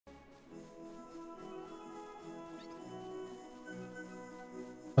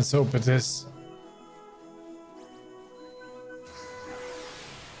Let's hope it is.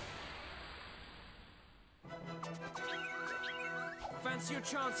 Fancy your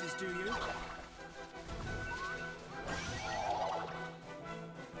chances, do you?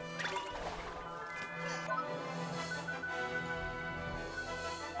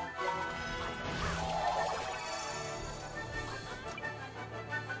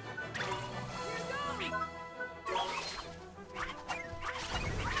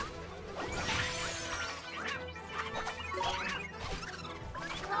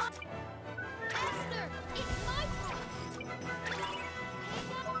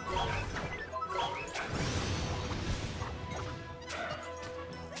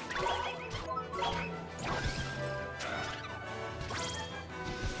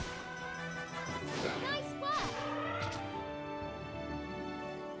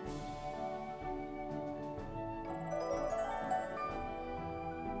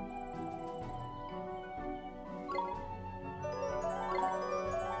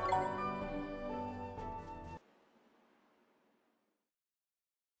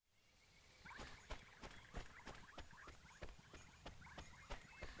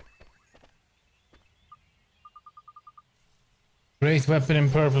 Great weapon in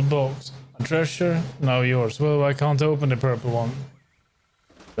purple box. A treasure? Now yours. Well, I can't open the purple one.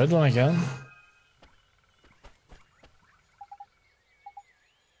 Red one again.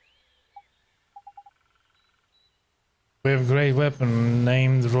 We have a great weapon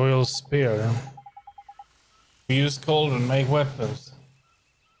named Royal Spear. We use cauldron, make weapons.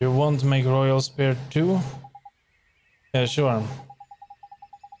 You want to make Royal Spear too? Yeah, sure.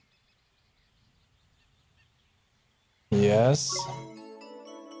 Yes.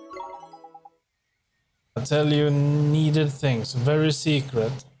 I tell you needed things. Very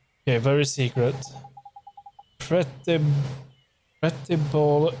secret. Okay, very secret. Pretty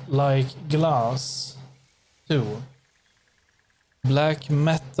ball like glass. 2. Black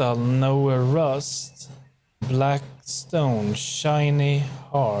metal, no rust. Black stone, shiny,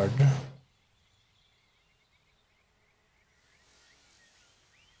 hard.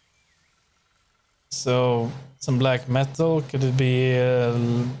 So, some black metal. Could it be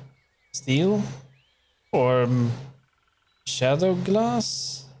steel? Or shadow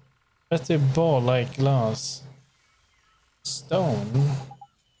glass? Pretty ball like glass. Stone.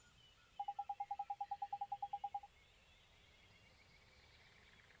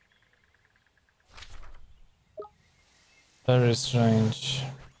 Very strange.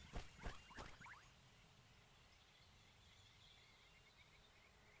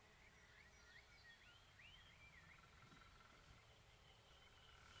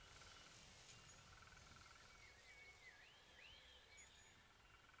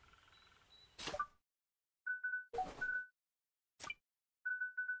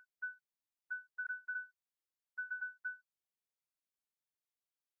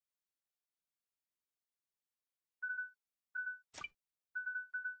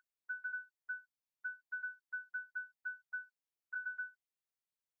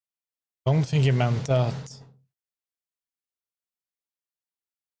 Don't think he meant that.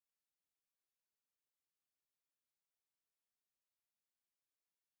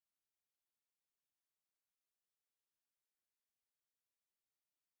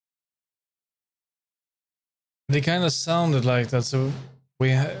 They kind of sounded like that, so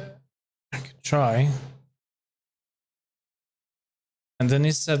we could try. And then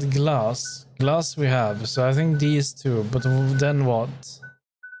he said glass. Glass we have, so I think these two, but then what?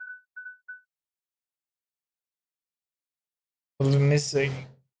 What are we missing?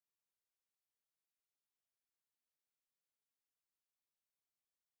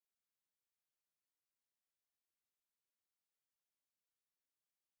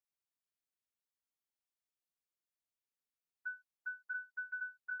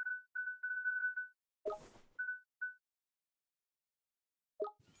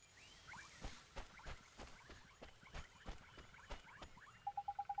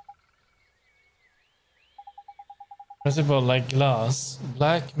 Principle like glass.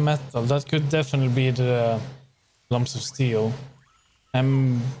 Black metal, that could definitely be the lumps of steel.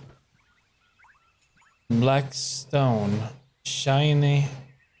 And black stone. Shiny,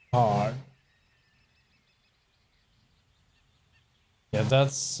 hard. Yeah,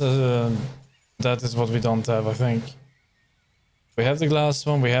 that is what we don't have, I think. We have the glass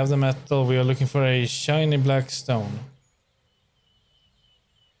one, we have the metal, we are looking for a shiny black stone.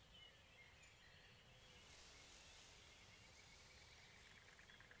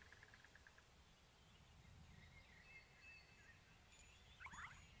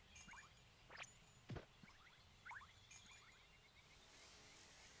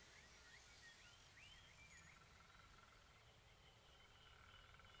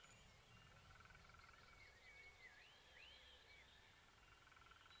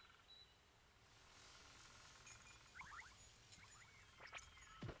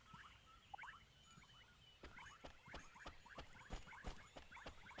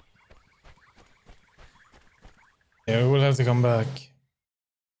 Yeah, we will have to come back.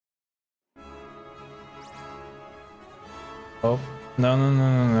 Oh, no, no,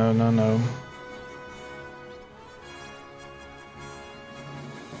 no, no, no, no, no.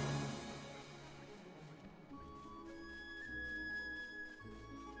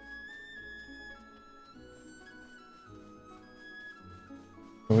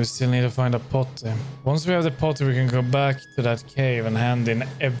 We still need to find a potty. Once we have the potty, we can go back to that cave and hand in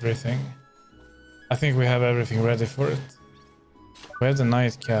everything. I think we have everything ready for it. We have the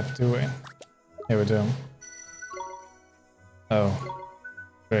nightcap, do we? Yeah, we do. Oh,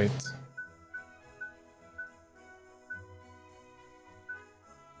 great.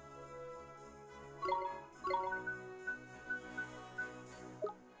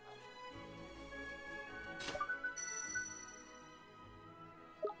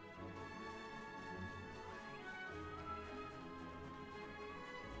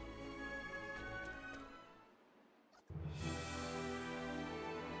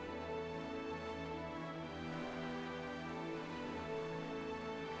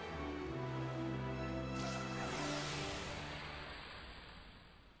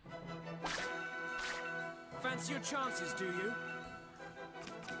 Fancy your chances, do you?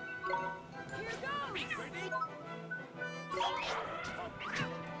 Here goes! Ready?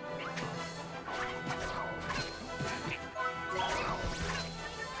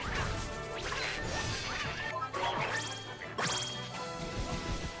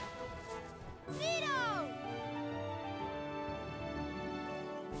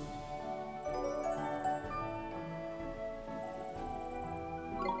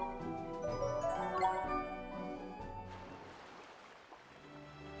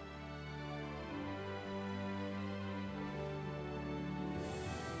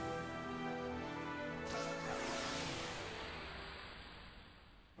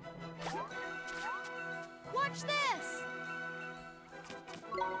 Watch this!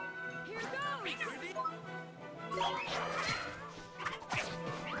 Here goes! Ready?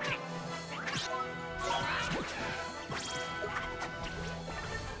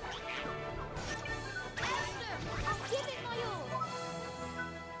 Esther, I'll give it my all!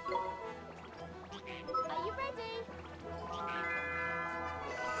 Are you ready?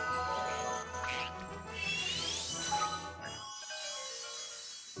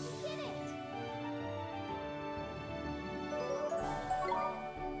 You did it!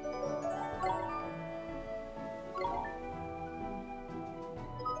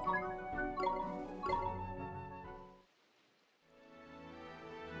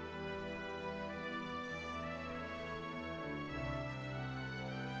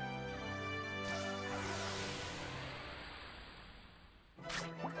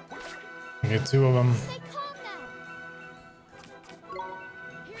 Okay, two of them. Stay calm now!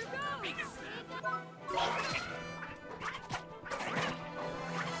 Here goes!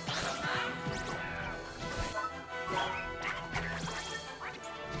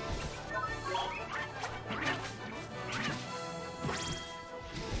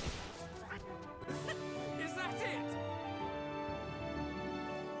 Is that it?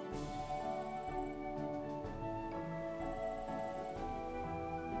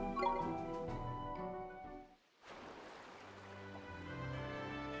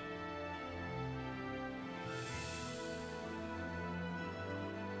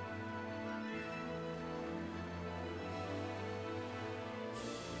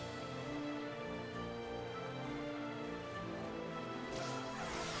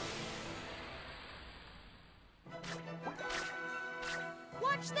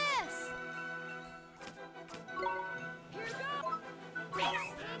 Watch this! Here goes!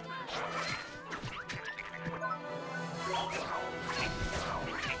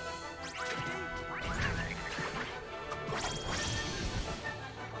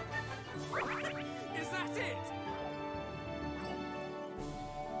 Is that it?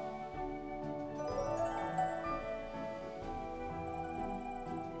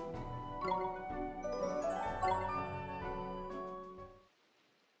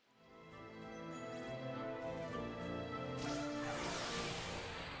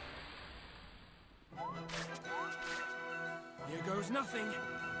 Here goes nothing.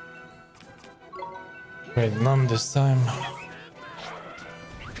 Great, none this time.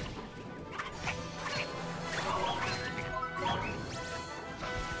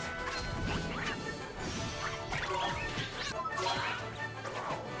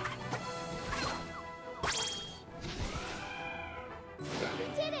 You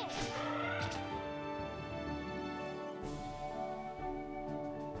did it!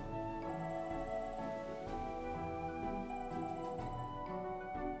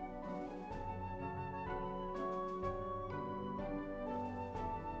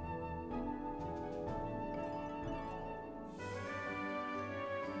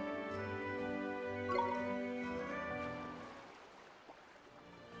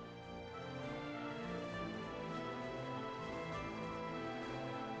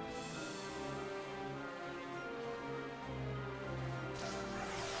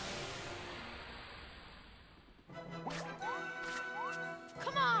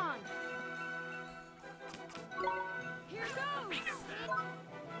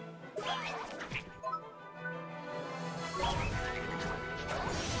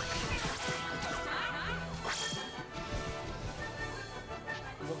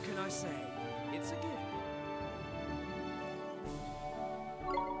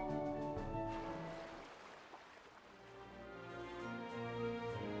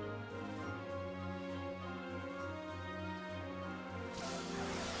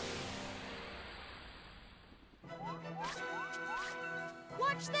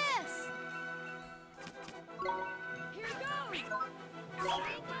 Watch this! Here goes!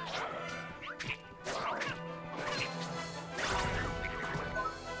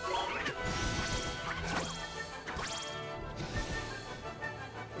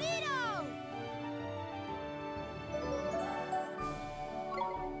 Nito!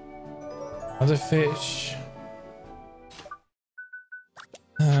 Another fish.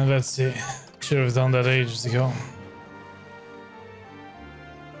 Let's see. Should have done that ages ago.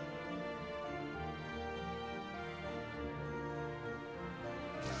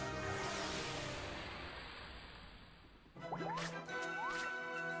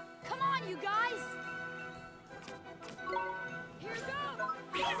 Come on, you guys! Here goes!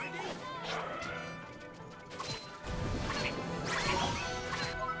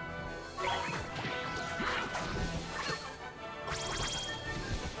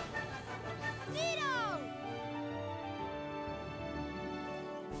 Nito!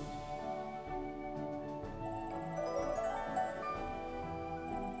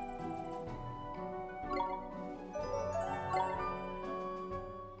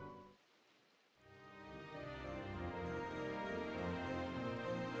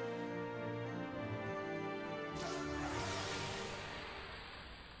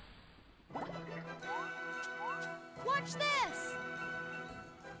 Watch this!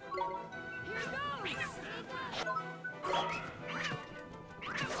 Here goes!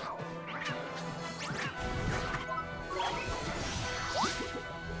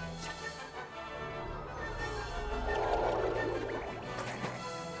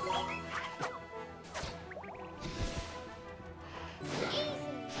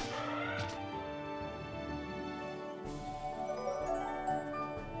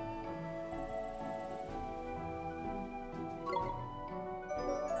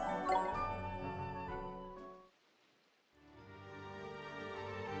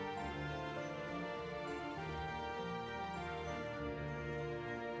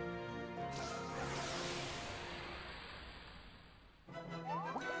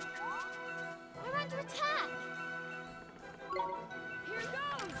 We're under attack! Here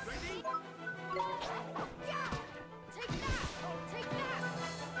goes! Ready? Yeah! Take that! Take that!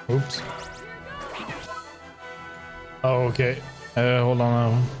 Oops. Here goes! Oh, okay. Hold on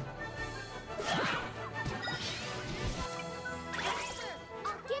now. Master,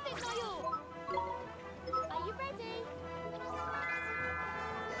 I'll give it my all! Are you ready?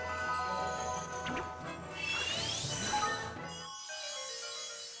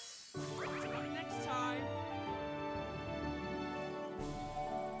 Better luck next time!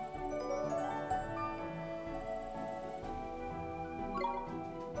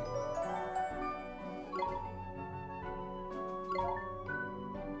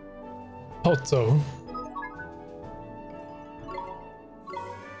 Otto.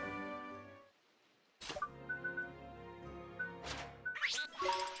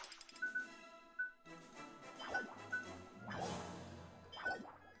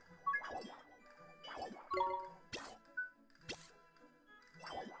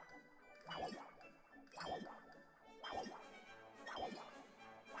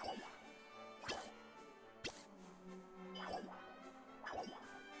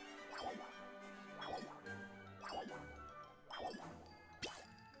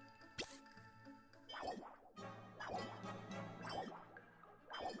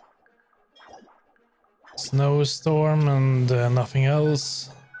 Snowstorm and nothing else.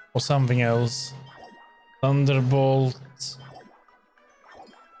 Or something else. Thunderbolt.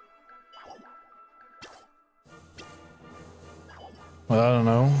 Well, I don't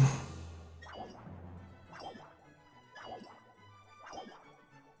know.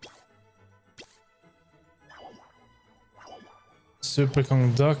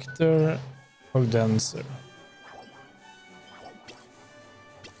 Superconductor or denser.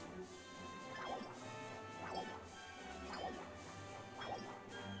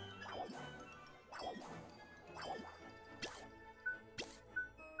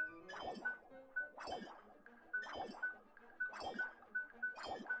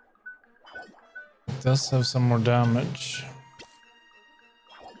 It does have some more damage.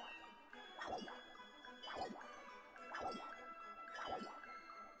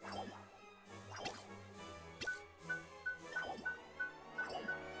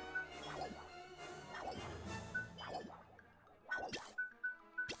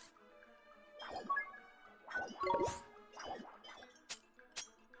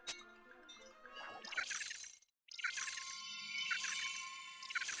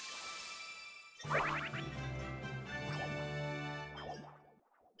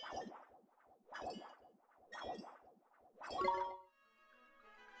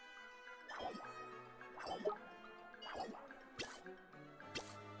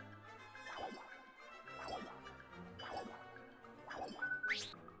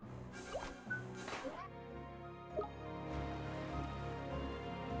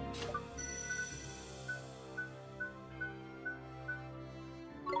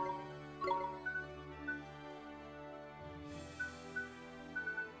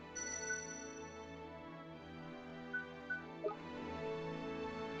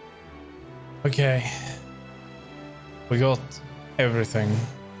 Okay. We got everything.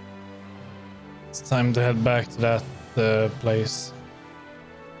 It's time to head back to that place.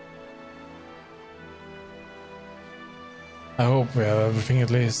 I hope we have everything at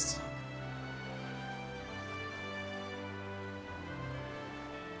least.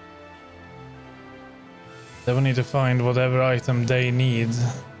 Then we need to find whatever item they need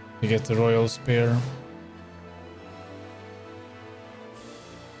to get the royal spear.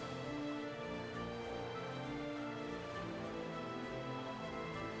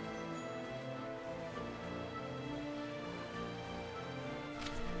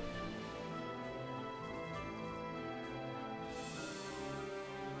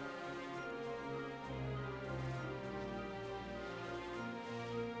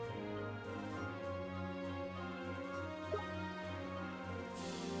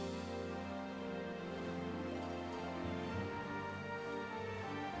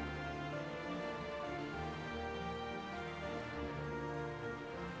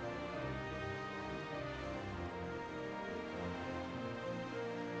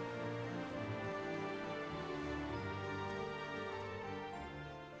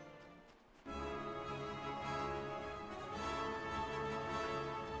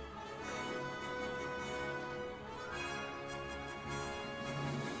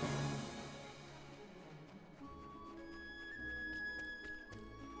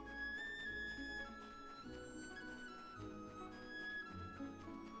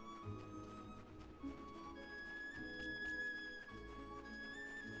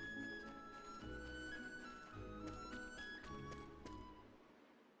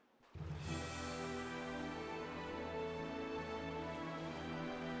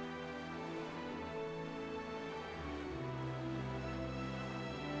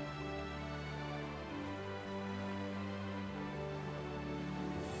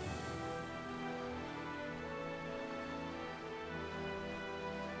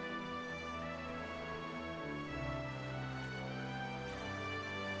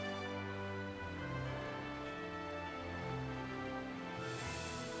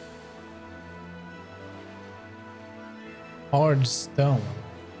 Hard stone.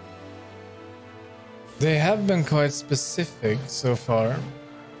 They have been quite specific so far.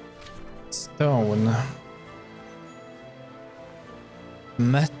 Stone.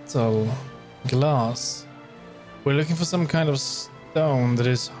 Metal. Glass. We're looking for some kind of stone that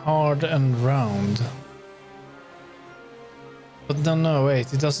is hard and round. But no,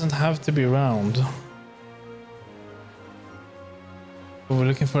 wait, it doesn't have to be round. But we're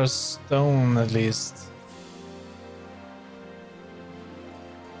looking for a stone at least.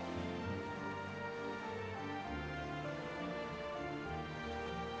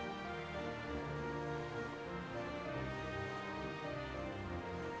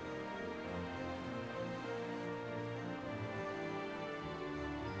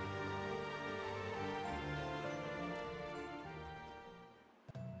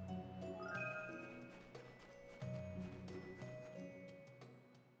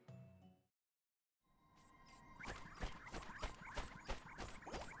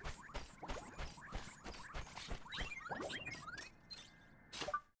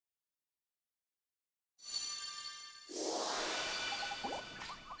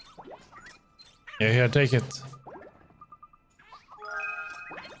 Yeah, here, take it.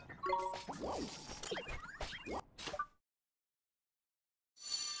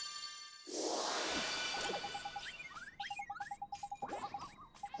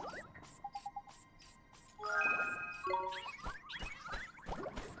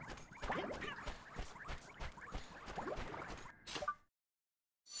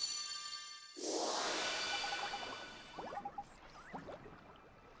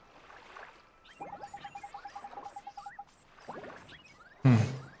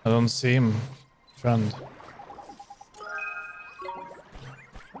 I don't see him, friend.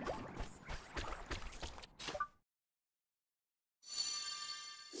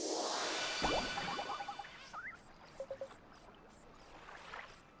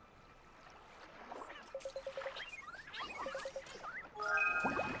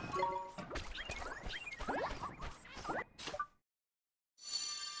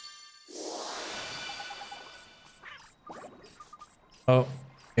 Oh,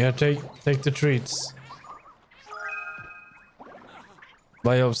 yeah, take the treats.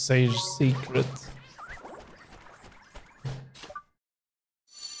 Bio Sage Secret.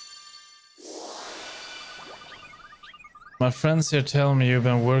 My friends here tell me you've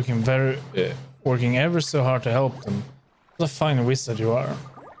been working working ever so hard to help them. What a fine wizard you are.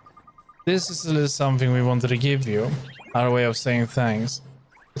 This is a little something we wanted to give you, our way of saying thanks.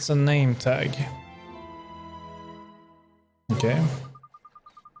 It's a name tag. Okay.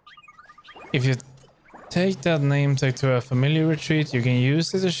 If you take that name tag to a familiar retreat, you can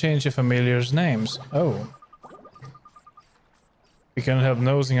use it to change a familiar's names. Oh. You can't help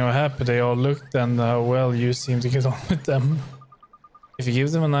noticing how happy they all looked and how well you seem to get on with them. If you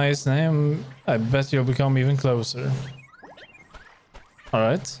give them a nice name, I bet you'll become even closer.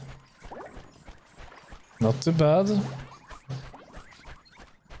 Alright. Not too bad.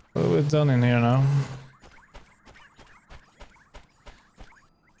 What have we done in here now?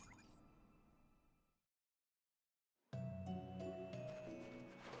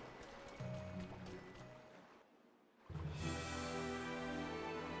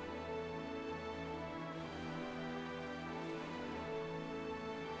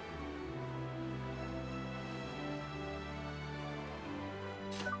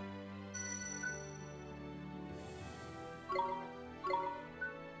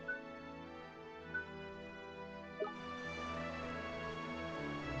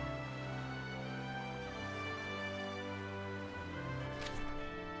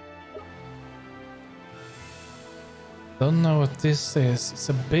 Don't know what this is. It's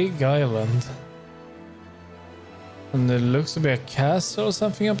a big island. And there looks to be a castle or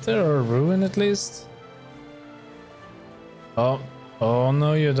something up there, or a ruin at least. Oh, oh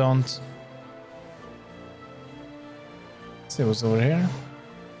no you don't. Let's see what's over here.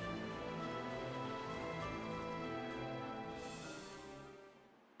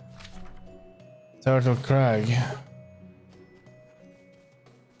 Turtle Crag.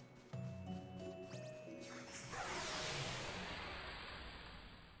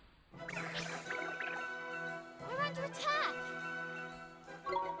 We're under attack!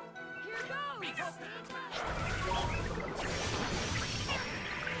 Here goes!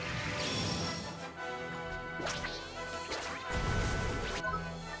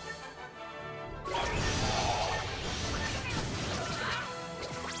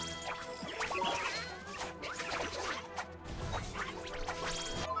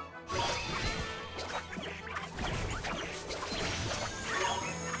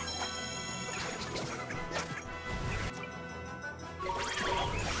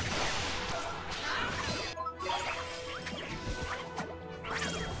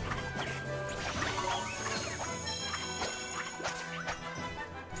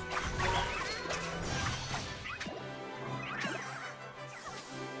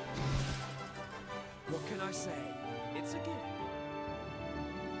 What can I say? It's a gift.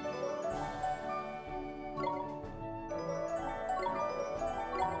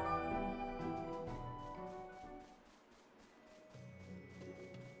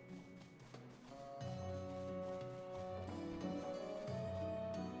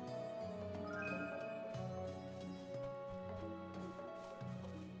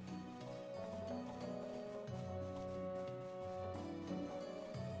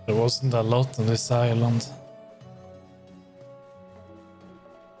 There wasn't a lot on this island.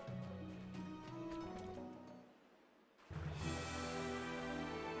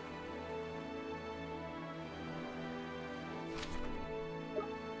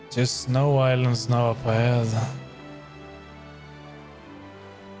 Just no islands now up ahead.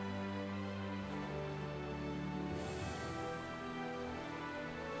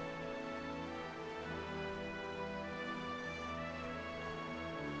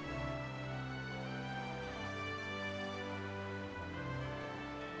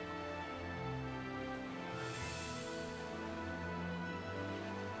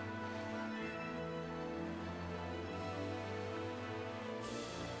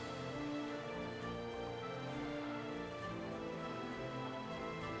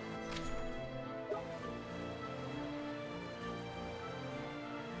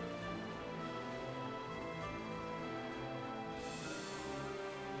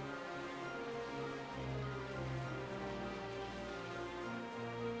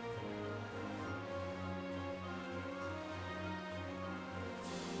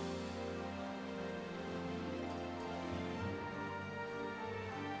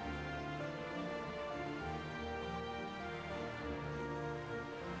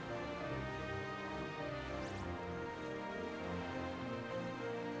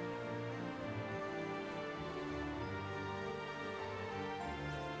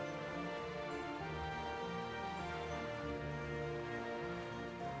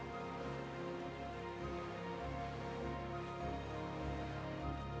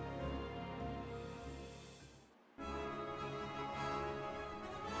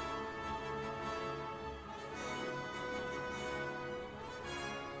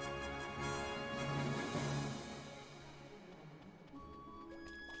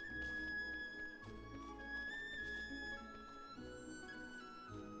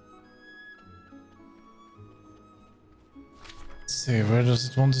 see, where does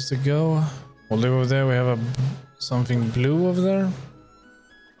it want us to go? Well, over there we have something blue over there.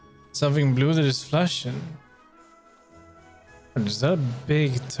 Something blue that is flashing. And is that a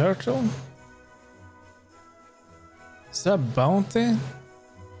big turtle? Is that a bounty?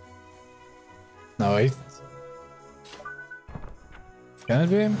 No, wait. Can it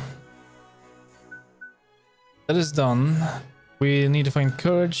be? That is done. We need to find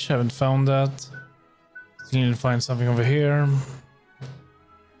courage. Haven't found that. Still need to find something over here.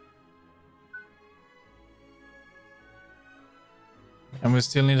 And we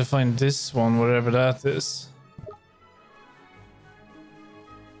still need to find this one, wherever that is.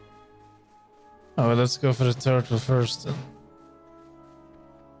 Oh, well, let's go for the turtle first then.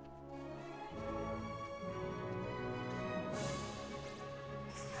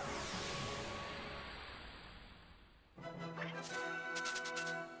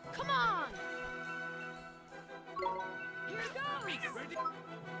 Come on! Here it goes!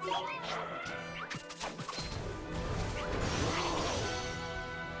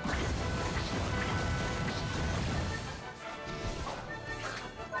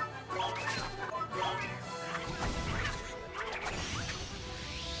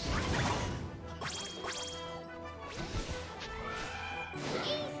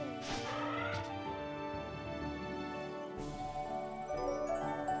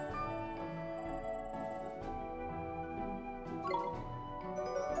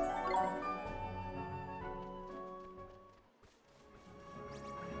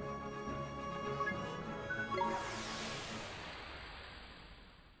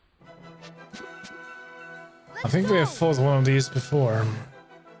 I think we have fought one of these before.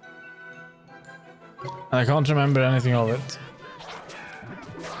 And I can't remember anything of it.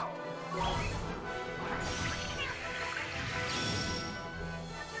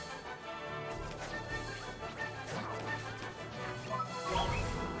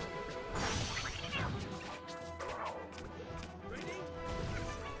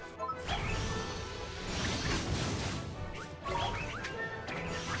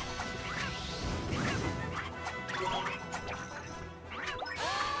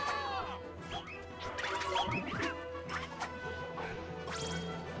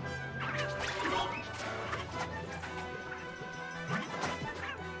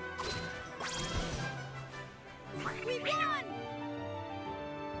 We won!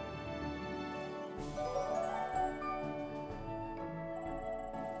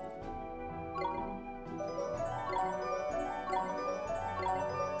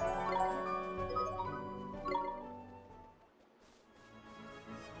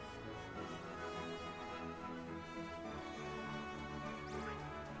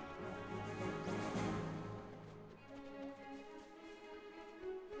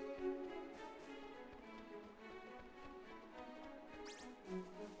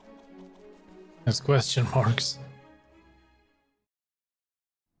 There's question marks.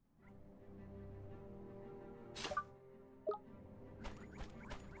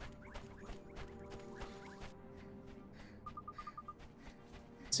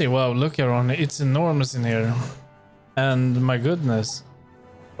 See, wow, look around. It's enormous in here. And my goodness.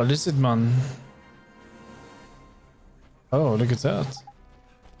 What is it, man? Oh, look at that.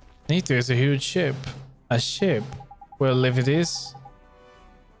 Nito is a huge ship. A ship? Well, if it is,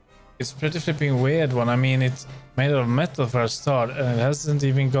 it's pretty flipping weird one. I mean, it's made of metal for a start, and it hasn't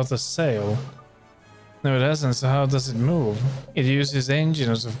even got a sail. No, it hasn't, so how does it move? It uses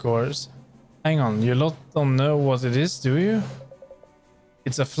engines, of course. Hang on, you lot don't know what it is, do you?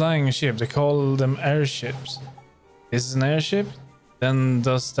 It's a flying ship. They call them airships. This is an airship? Then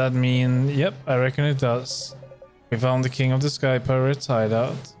does that mean... Yep, I reckon it does. We found the king of the sky pirates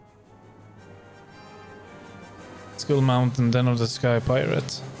hideout. Skull Mountain, den of the sky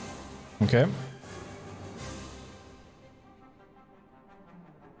pirate. Okay.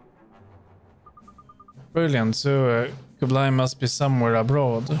 Brilliant. So Kublai must be somewhere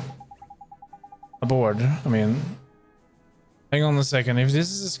abroad. Aboard, I mean. Hang on a second. If this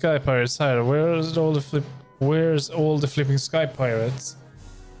is a sky pirate side, where's all the flipping sky pirates?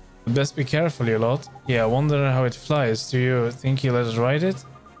 Best be careful, you lot. Yeah, I wonder how it flies. Do you think you let us ride it?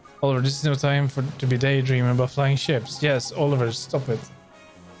 Oliver, this is no time to be daydreaming about flying ships. Yes, Oliver, stop it.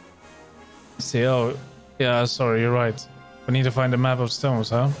 See, oh, yeah, sorry, you're right. We need to find a map of stones,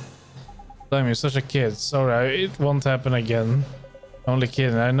 huh? Damn, you're such a kid. Sorry, it won't happen again. Only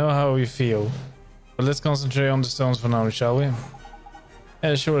kidding, I know how you feel. But let's concentrate on the stones for now, shall we?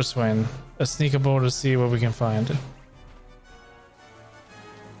 Yeah, sure, Swain. Let's sneak aboard to see what we can find.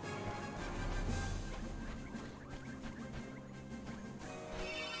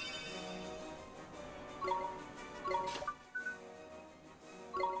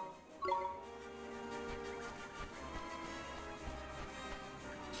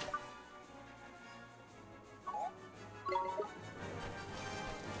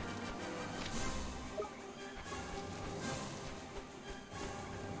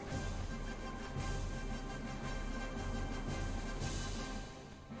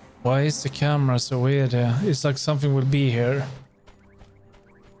 Why is the camera so weird? It's like something will be here.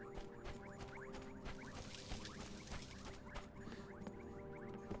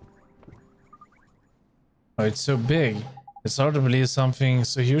 Oh, it's so big. It's hard to believe something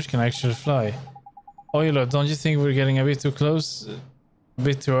so huge can actually fly. Oh, you know, don't you think we're getting a bit too close? A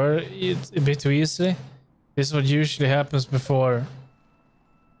bit too early? A bit too easily? This is what usually happens before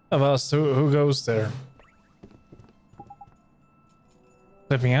of us. Who goes there?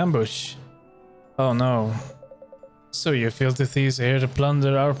 Slipping ambush. Oh no. So you filthy thieves are here to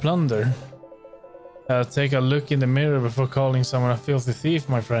plunder our plunder. Take a look in the mirror before calling someone a filthy thief,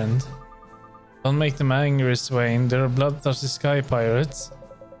 my friend. Don't make them angry, Swain. They're bloodthirsty sky pirates.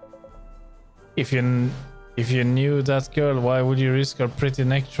 If you knew that girl, why would you risk her pretty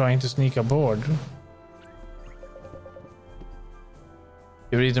neck trying to sneak aboard?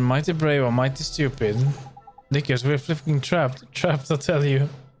 You're either mighty brave or mighty stupid. Dickers, we're flipping trapped. Trapped, I tell you.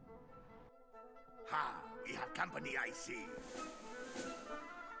 Ha! We have company, I see.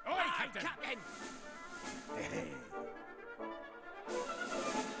 Oi, Captain!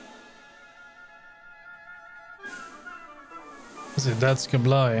 Is it that's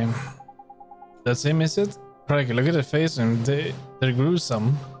Kably? That's him, is it? Crikey, look at the face of him. They're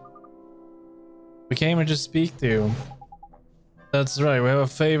gruesome. We came here to speak to you. That's right, we have a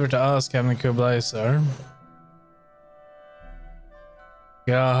favor to ask, Captain Kably, sir.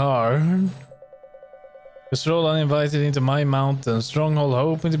 Arahor. You stroll uninvited into my mountain stronghold,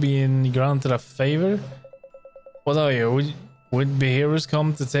 hoping to be granted a favor? What are you? Would be heroes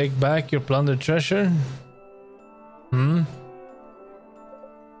come to take back your plundered treasure? Hmm?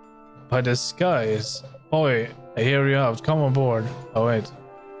 By the skies. Boy, I hear you out. Come aboard. Oh wait.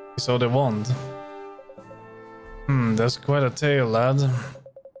 You saw the wand. That's quite a tale, lad.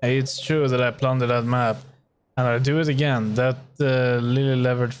 Hey, it's true that I plundered that map. And I do it again. That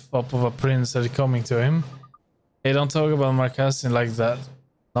lily-levered fop of a prince that is coming to him. Hey, don't talk about my cousin like that.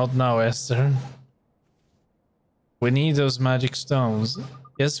 Not now, Esther. We need those magic stones.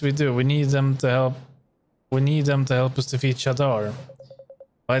 Yes, we do. We need them to help. We need them to help us defeat Shadar.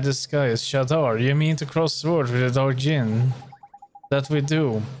 By the skies, Shadar. You mean to cross swords with the Dark Djinn? That we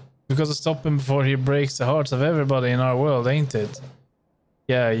do. We gotta stop him before he breaks the hearts of everybody in our world, ain't it?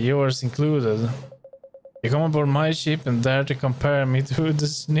 Yeah, yours included. You come aboard my ship and dare to compare me to the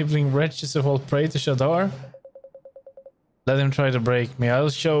sniveling wretches who fall prey to Shadar? Let him try to break me. I'll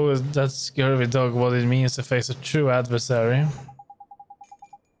show that scurvy dog what it means to face a true adversary.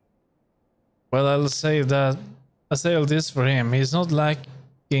 Well, I'll say all this for him. He's not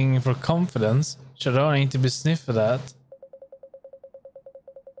lacking for confidence. Shadar ain't to be sniffed at that.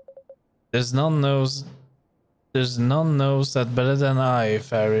 There's none knows that better than I,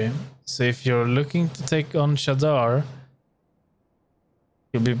 Fairy. So if you're looking to take on Shadar,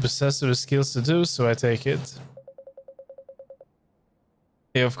 you'll be possessed with the skills to do so, I take it.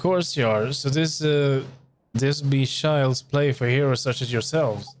 Yeah, of course you are. So this be child's play for heroes such as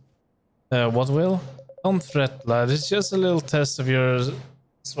yourselves. What will? Don't fret, lad. It's just a little test of your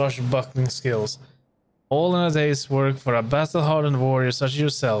swashbuckling skills. All in a day's work for a battle-hardened warrior such as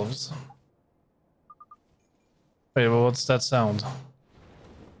yourselves. Wait, well, what's that sound?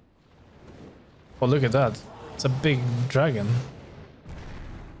 Oh, look at that. It's a big dragon.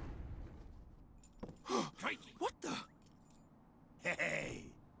 What the? Hey!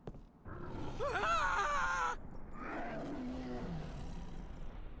 Ah!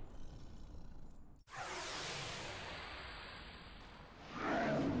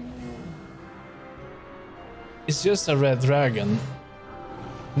 It's just a red dragon.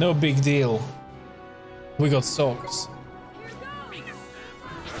 No big deal. We got socks.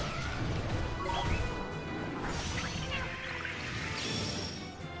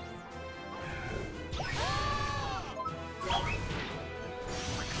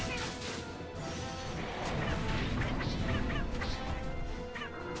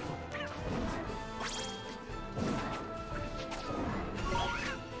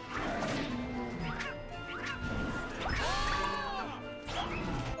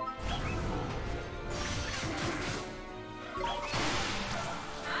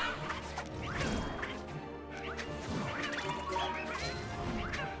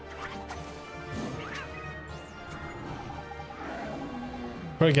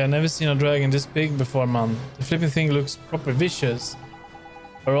 Frick, I've never seen a dragon this big before, man. The flipping thing looks proper vicious.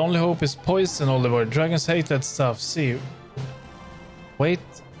 Our only hope is poison, Oliver. Dragons hate that stuff. See. Wait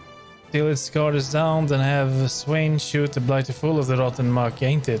till its guard is down, then have Swain shoot the blighty full of the rotten muck,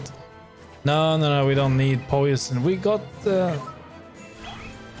 ain't it? No, we don't need poison. We got I'm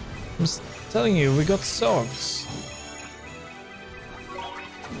telling you, we got socks.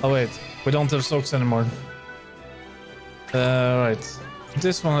 Oh wait, we don't have socks anymore. Right.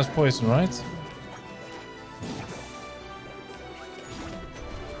 This one has poison, right?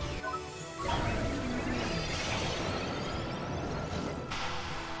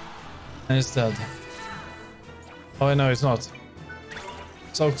 And it's dead. Oh, no, it's not.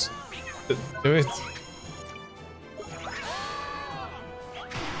 Socks. Do it.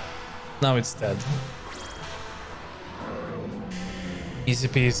 Now it's dead. Easy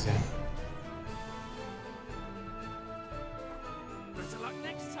peasy. Better luck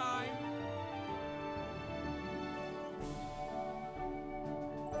next time.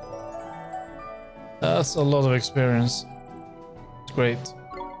 That's a lot of experience. It's great.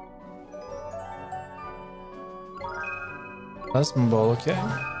 Plasma ball, okay.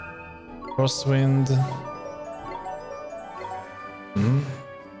 Crosswind.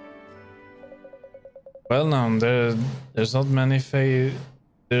 Well, now there's not many face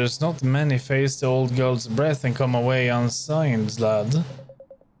the old girl's breath and come away unsigned, lad.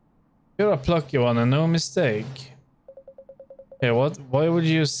 You're a plucky one and no mistake. Yeah, what? Why would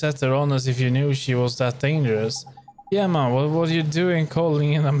you set her on as if you knew she was that dangerous? Yeah, man, what are you doing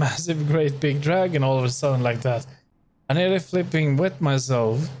calling in a massive great big dragon all of a sudden like that? I nearly flipping wet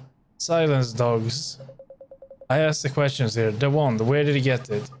myself. Silence, dogs. I asked the questions here. The wand, where did he get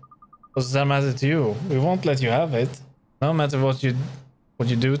it? Does that matter to you? We won't let you have it. No matter what you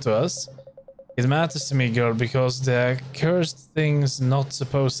do to us. It matters to me, girl, because the cursed thing's not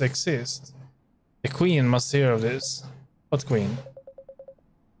supposed to exist. The queen must hear of this. What queen?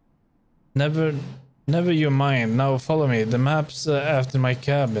 Never you mind. Now follow me. The map's after my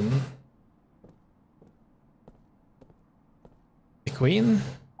cabin. The queen?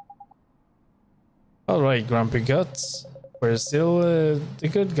 Alright, Grumpy Guts. We're still the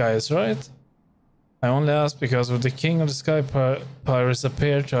good guys, right? I only asked because of the king of the sky pirates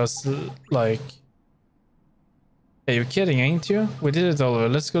appeared to us like... Are you kidding, ain't you? We did it, Oliver.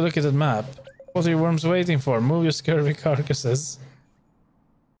 Let's go look at the map. What are you worms waiting for? Move your scurvy carcasses.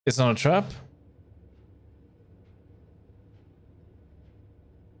 It's not a trap?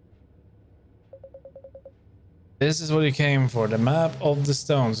 This is what you came for. The map of the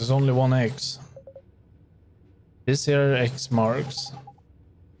stones. There's only one X. This here X marks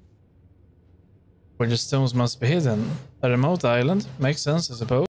where the stones must be hidden. A remote island? Makes sense, I suppose.